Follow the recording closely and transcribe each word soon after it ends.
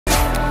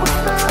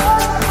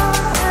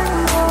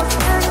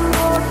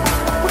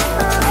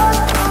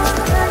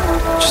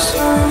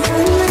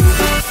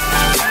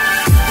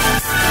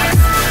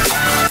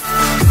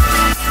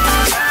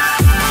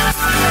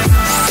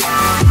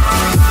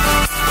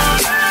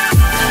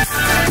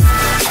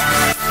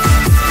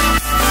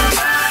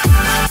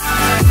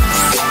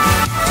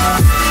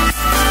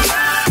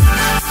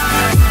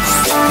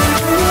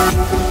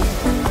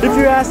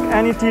ask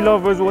any tea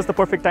lovers what's the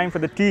perfect time for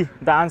the tea,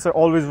 the answer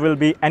always will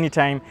be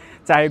anytime.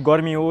 Chahe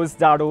garmi hos,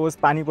 jado hos,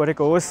 pani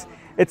pareko hos,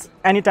 it's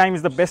anytime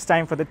is the best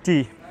time for the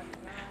tea.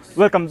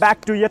 Welcome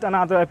back to yet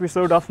another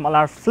episode of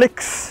Malaar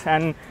Flicks,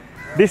 and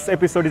this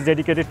episode is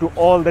dedicated to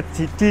all the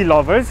tea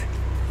lovers.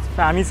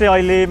 हामी चाहिँ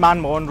अहिले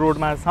मानमोहन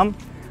रोडमा छौं.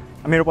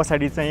 मेरो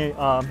पछाडी चाहिँ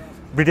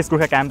British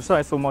Gorkha camp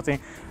छ. So म चाहिँ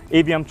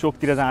एबिएम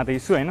चोकतिर जाँदै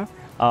छु हैन,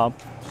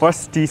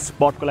 फर्स्ट टी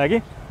स्पटको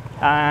लागि.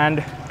 एन्ड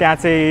त्यहाँ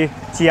चाहिँ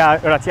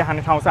एउटा चिया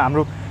खाने ठाउँ छ.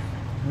 हाम्रो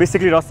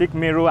बेसिकली रसिक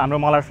हाम्रो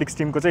मलार फ्लिक्स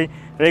टिमको चाहिँ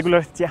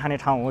रेगुलर चिया खाने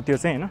ठाउँ हो त्यो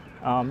चाहिँ हैन.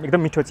 एकदम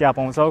मिठो चिया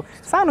पाउँछ.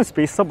 सानो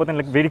स्पेस छ, बट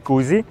लाइक भेरी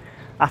कोजी.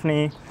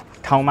 आफ्नै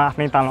ठाउँमा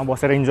आफ्नै तालमा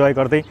बसेर इन्जोय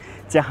गर्दै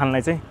चिया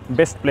खानलाई चाहिँ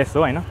बेस्ट प्लेस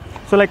हो हैन.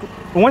 So like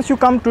once you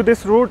come to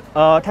this road,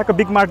 ठ्याक्क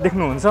बिग मार्ट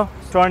देख्नुहुन्छ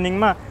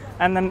टर्निङमा.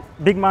 एन्ड देन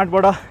बिग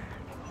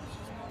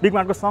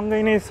मार्टको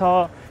सँगै नै छ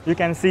you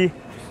can see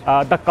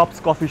the cups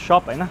coffee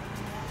shop हैन.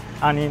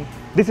 अनि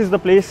दिस इज द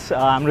प्लेस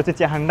हाम्रो चाहिँ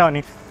चिया खान्दा.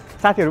 अनि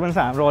साथीहरू पनि छ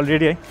हाम्रो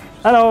अलरेडी है.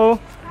 Hello.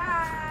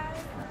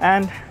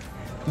 And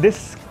this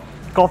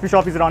coffee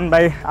shop is run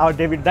by our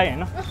David दाई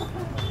हैन.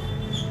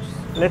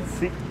 Let's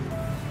see.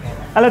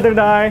 हेलो डेभिड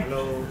दाई.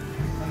 हेलो.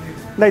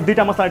 लाइक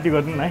दुईटा मसला टी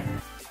गरिदिनु न है.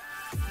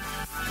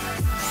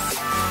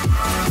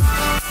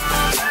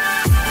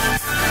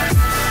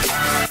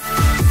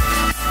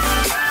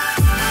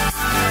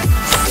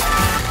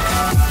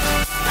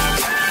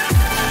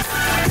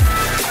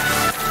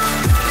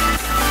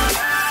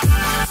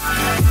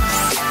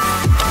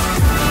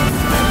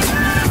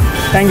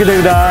 Thank you,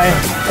 David.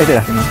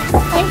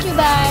 Thank you,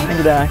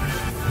 Dai.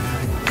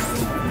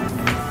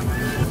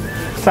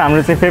 So,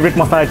 हाम्रो चाहिँ फेभरेट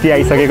मसला टी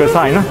आइसकेको छ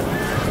हैन.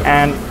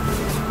 And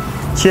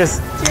cheers.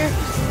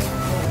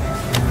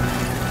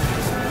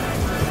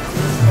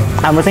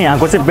 हाम्रो चाहिँ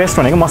यहाँको चाहिँ बेस्ट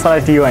भनेको मसला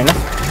टी हो हैन.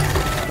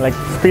 लाइक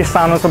स्पेस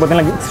सानो छ, but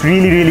like it's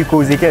really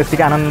cosy के.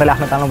 यतिकै आनन्दले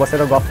आफ्नो तालमा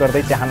बसेर गफ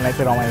गर्दै चिया खानलाई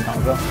चाहिँ रमाइलो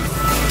ठाउँ छ.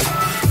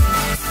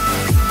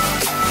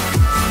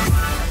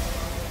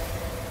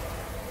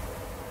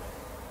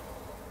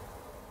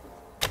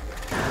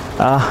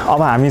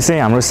 अब हामी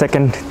चाहिँ हाम्रो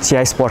सेकेन्ड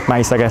चिया स्पटमा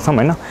आइसकेका छौँ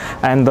हैन.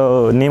 And the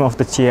name of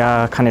the चिया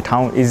खाने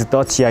ठाउँ इज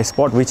द चिया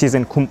spot, which is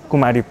in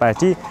Kumari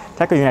party,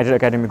 ठ्याक्क युनाइटेड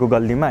एकाडेमीको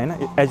गल्लीमा हैन.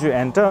 एज यु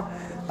एन्टर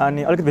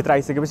अनि अलिकति भित्र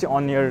आइसकेपछि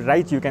on your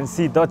right you can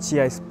see the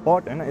चिया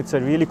स्पट हैन. It's a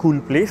really Kul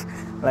place.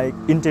 Like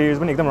इन्टेरियर्स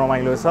पनि एकदम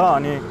रमाइलो छ.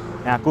 अनि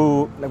यहाँको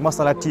लाइक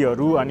मसला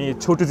टीहरू अनि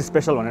छोटो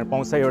स्पेसल भनेर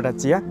पाउँछ एउटा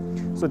चिया.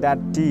 So that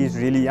T is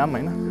really यम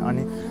हैन.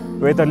 अनि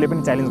वेदरले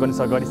पनि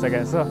च्यालेन्ज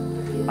गरिसकेको छ.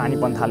 पानी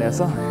पनि थालेको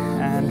छ.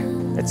 And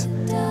it's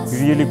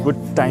really good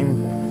time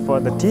for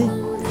the tea.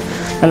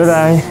 Hello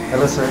Dai.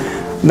 Hello sir.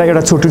 Dai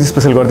एउटा छोटो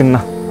स्पेशल गरिदिनु न.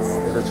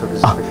 एउटा छोटो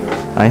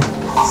स्पेशल है.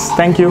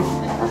 Thank you.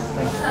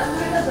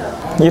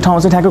 यो ठाउँ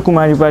चाहिँ ठ्याक्क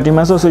कुमारी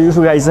पार्टीमा छ. So you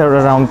guys are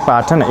around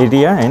Patan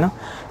area हैन,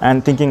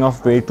 and thinking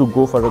of way to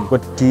go for a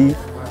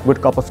good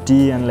cup of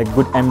T and like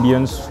good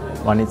ambience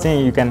भने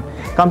चाहिँ यु क्यान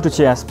कम टु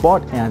चिया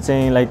स्पट. यहाँ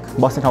चाहिँ लाइक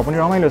बस्ने ठाउँ पनि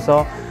रमाइलो छ.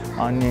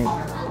 अनि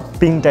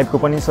पिङ टाइपको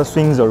पनि छ,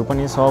 स्विङ्सहरू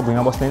पनि छ,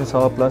 भुइँमा बस्ने पनि छ.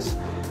 Plus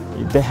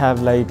they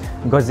have like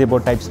गजेबो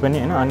types पनि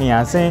हैन. अनि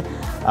यहाँ चाहिँ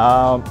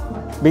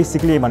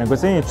बेसिकली भनेको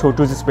चाहिँ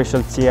छोटो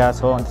स्पेसल चिया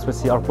छ. अनि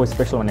त्यसपछि अर्को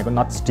स्पेसल भनेको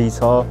नट्स टी छ.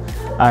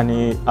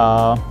 अनि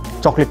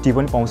चक्लेट टी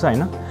पनि पाउँछ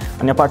हैन.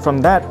 अनि अपार्ट फ्रम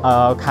द्याट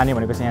खाने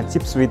भनेको चाहिँ यहाँ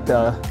चिप्स विथ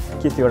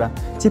के थियो एउटा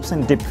चिप्स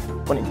एन्ड डिप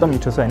पनि एकदम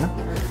मिठो छ हैन.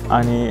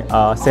 अनि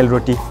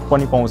सेलरोटी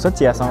पनि पाउँछ.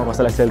 चियासँग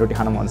कसैलाई सेलरोटी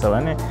खानु मन छ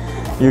भने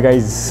you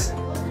guys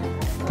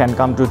can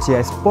come to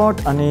चिया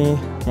स्पट. अनि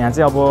यहाँ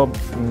चाहिँ अब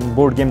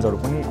बोर्ड गेम्सहरू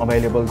पनि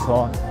अभाइलेबल छ.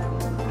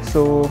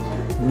 सो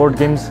बोर्ड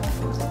गेम्स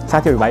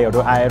साथीहरू भाइहरू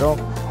आएर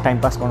टाइम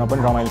पास गर्न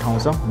पनि रमाइलो ठाउँ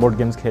छ. बोर्ड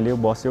गेम्स खेल्यो,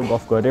 बस्यो,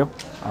 गफ गऱ्यो,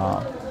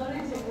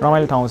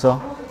 रमाइलो ठाउँ छ.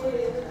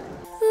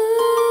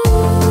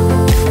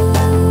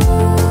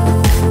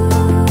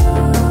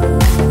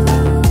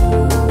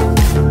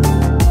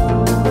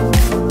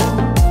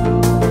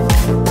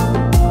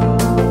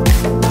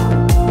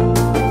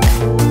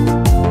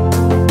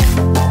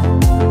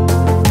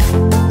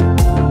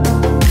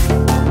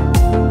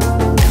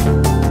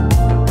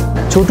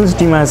 छोटो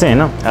टीमा चाहिँ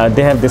हैन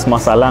दे हेभ दिस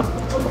मसाला.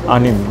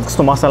 अनि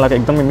कस्तो मसालाको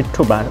एकदमै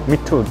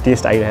मिठो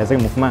टेस्ट आइरहेको छ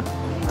कि मुखमा.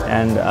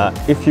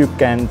 And if you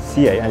can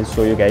C I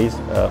so you guys.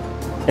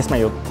 यसमा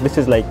यो दिस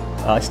इज लाइक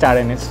स्टार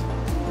एनिस.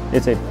 यो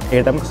चाहिँ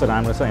हेर्दा पनि कस्तो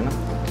राम्रो छ हैन.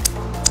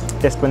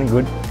 टेस्ट पनि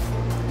गुड.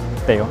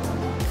 त्यही हो.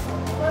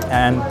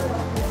 एन्ड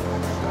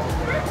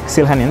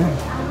सेल खाने हैन,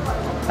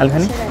 अलि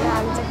खाने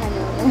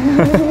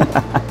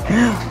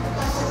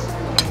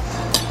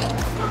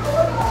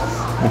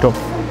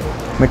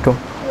मिठो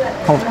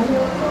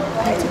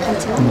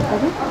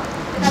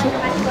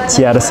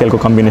चिया र सेलको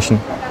combination.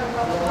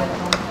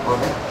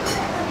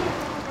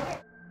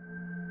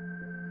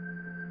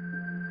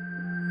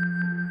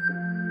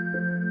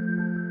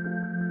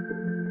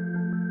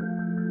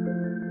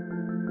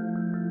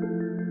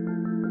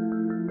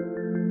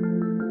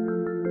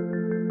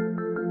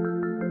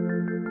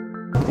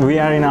 We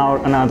are in our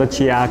another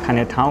chiya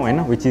khane ठाउँ हैन,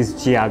 which is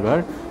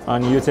चियाघर.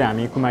 अनि यो चाहिँ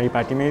हामी कुमारी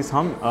पार्टीमै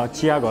छौँ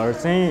चिया घर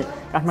चाहिँ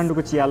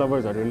काठमाडौँको चिया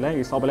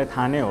लभर्सहरूलाई सबैलाई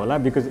थाहा नै होला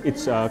बिकज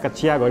इट्स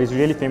चिया घर is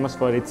really famous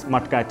for it's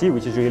मटका T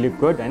which is really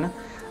good होइन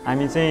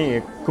हामी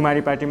चाहिँ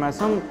कुमारी पार्टीमा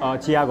छौँ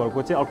चिया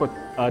घरको चाहिँ अर्को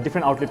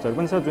डिफ्रेन्ट आउटलेट्सहरू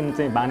पनि छ जुन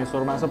चाहिँ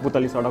बानेश्वरमा छ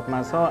पुतली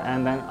सडकमा छ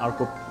एन्ड देन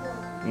अर्को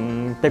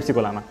पेप्सी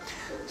कोलामा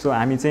सो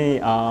हामी चाहिँ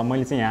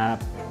मैले चाहिँ यहाँ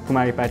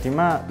कुमारी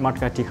पार्टीमा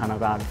मटका टी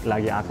खानको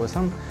लागि आएको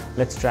छौँ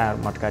लेट्स ट्राई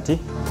मटका T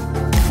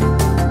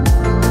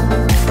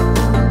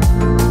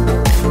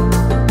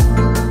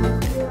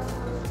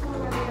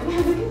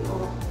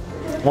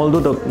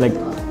although the like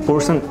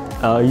portion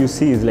you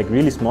see is like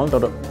really small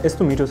तर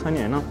यस्तो मिठो छ नि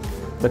हैन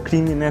द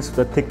क्रिमीनेस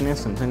द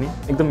थिकनेस हुन्छ नि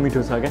एकदम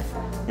मिठो छ क्या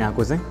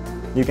यहाँको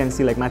चाहिँ यु क्यान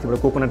सी लाइक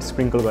माथिबाट कोकोनट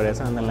स्प्रिङ्कल गरेको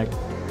छ and then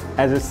like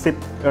as a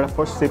सिप एउटा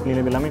फर्स्ट सिप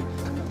लिने बेलामै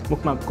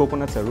मुखमा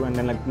कोकोनट्सहरू and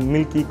then like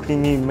milky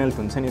creamy melt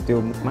हुन्छ नि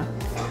त्यो मुखमा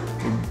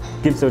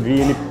gives a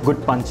really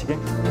good punch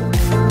के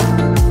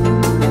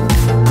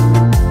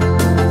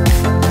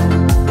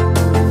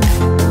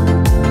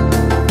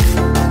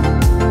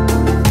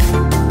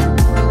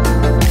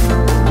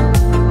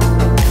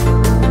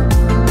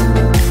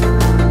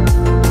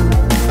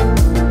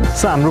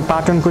सो हाम्रो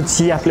पाटनको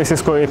चिया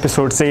प्लेसेसको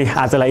एपिसोड चाहिँ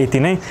आजलाई यति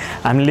नै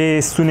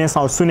हामीले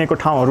सुनेको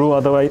ठाउँहरू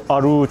अथवा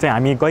अरू चाहिँ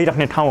हामी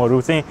गइराख्ने ठाउँहरू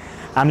चाहिँ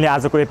हामीले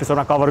आजको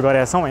एपिसोडमा कभर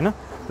गरेका छौँ होइन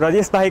र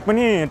यसबाहेक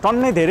पनि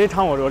टन्नै धेरै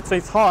ठाउँहरू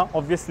चाहिँ छ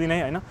अभियसली नै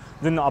होइन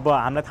जुन अब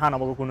हामीलाई थाहा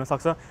नभएको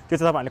हुनसक्छ त्यो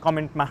चाहिँ तपाईँहरूले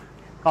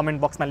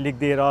कमेन्ट बक्समा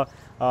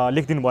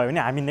लेखिदिनु भयो भने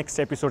हामी नेक्स्ट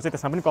एपिसोड चाहिँ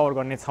त्यसमा पनि कभर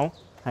गर्ने छौँ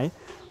है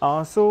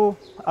सो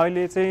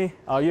अहिले चाहिँ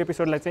यो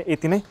एपिसोडलाई चाहिँ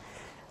यति नै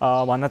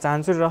भन्न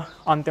चाहन्छु र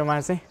अन्त्यमा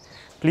चाहिँ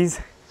प्लिज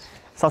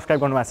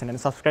सब्सक्राइब गर्नुभएको छैन भने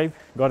सब्सक्राइब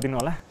गरिदिनु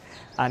होला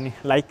अनि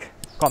लाइक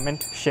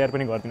कमेन्ट सेयर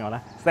पनि गरिदिनु होला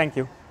थ्याङ्क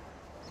यू